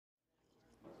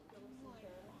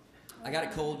I got a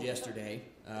cold yesterday,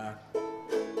 so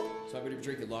I'm going to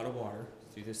drink a lot of water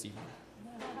through this evening.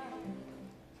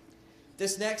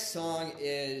 This next song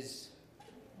is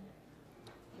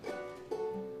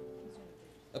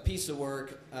a piece of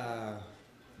work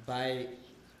by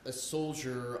a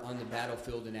soldier on the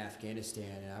battlefield in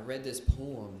Afghanistan. And I read this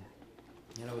poem,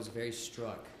 and I was very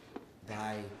struck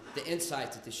by the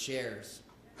insights that this shares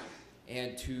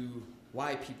and to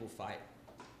why people fight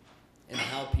and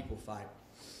how people fight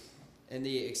and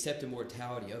the accepted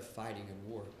mortality of fighting in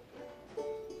war.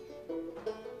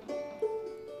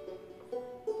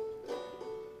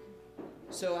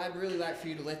 So I'd really like for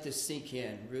you to let this sink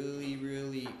in,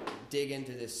 really dig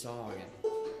into this song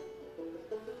and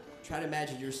try to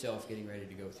imagine yourself getting ready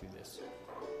to go through this.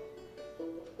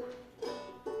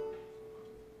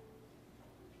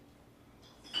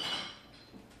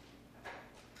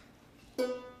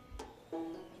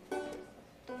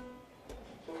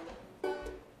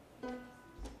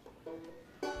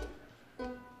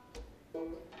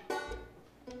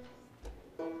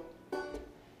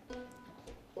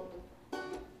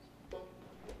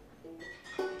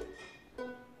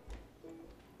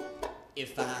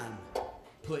 If I'm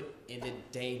put into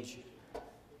danger,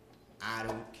 I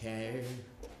don't care.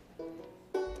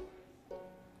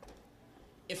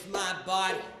 If my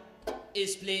body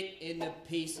is split into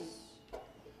pieces,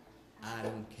 I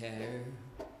don't care.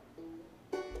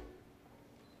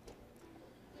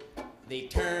 They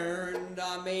turned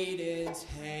our maiden's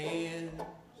hands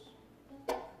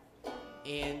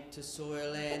into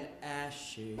soil and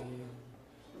ashes.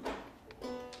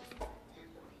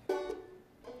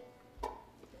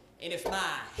 And if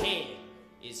my head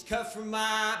is cut from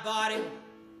my body,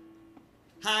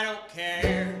 I don't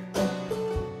care.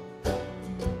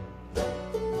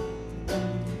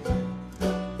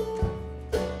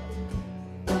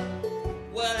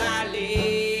 Well, I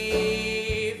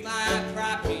leave my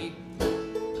property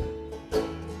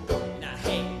and I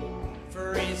head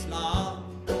for Islam.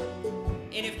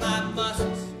 And if my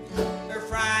muscles are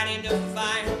fried into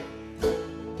fire,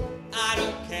 I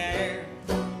don't care.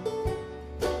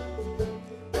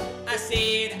 I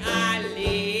said I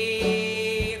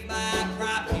leave my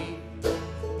property,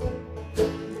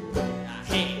 I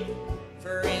head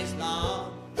for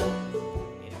Islam.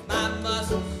 And if my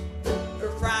muscles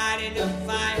are fried into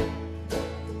fire,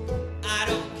 I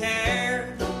don't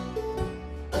care.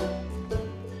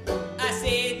 I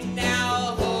said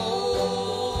now,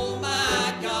 oh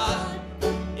my God,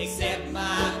 accept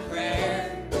my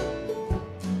prayer.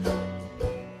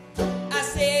 I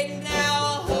said now,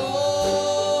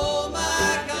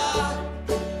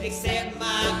 accept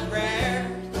my prayer.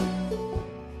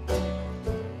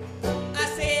 I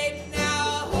said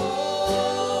now,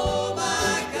 oh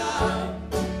my God,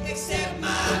 accept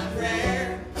my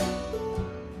prayer.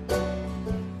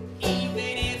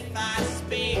 Even if I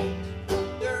spend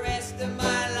the rest of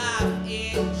my life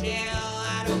in jail,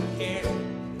 I don't care.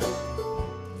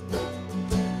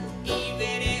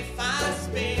 Even if I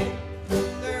spend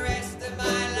the rest of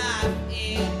my life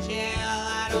in jail,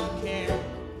 I don't care.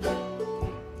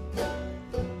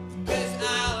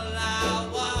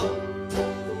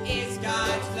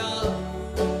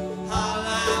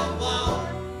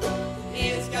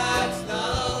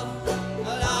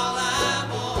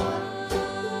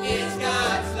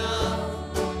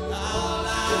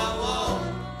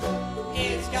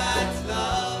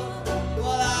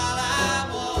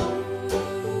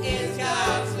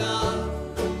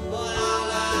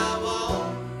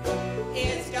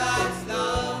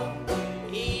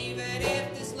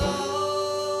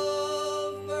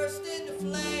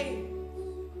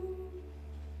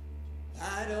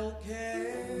 I don't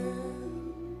care.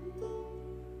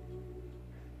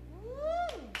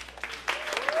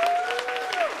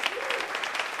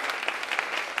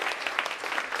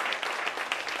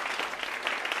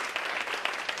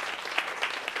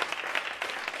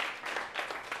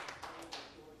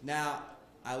 Now,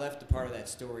 I left a part of that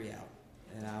story out,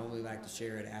 and I only like to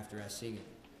share it after I sing it.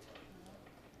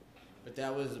 But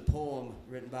that was a poem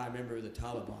written by a member of the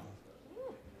Taliban.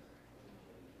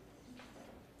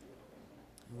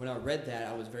 When I read that,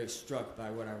 I was very struck by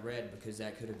what I read because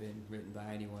that could have been written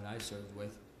by anyone I served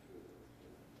with.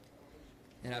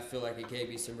 And I feel like it gave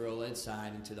me some real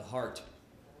insight into the heart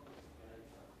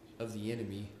of the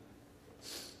enemy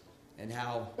and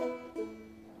how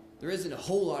there isn't a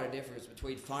whole lot of difference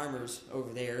between farmers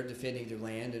over there defending their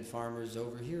land and farmers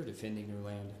over here defending their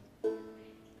land.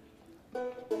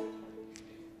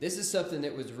 This is something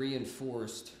that was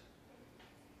reinforced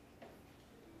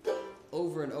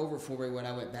over and over for me when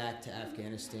I went back to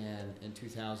Afghanistan in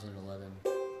 2011.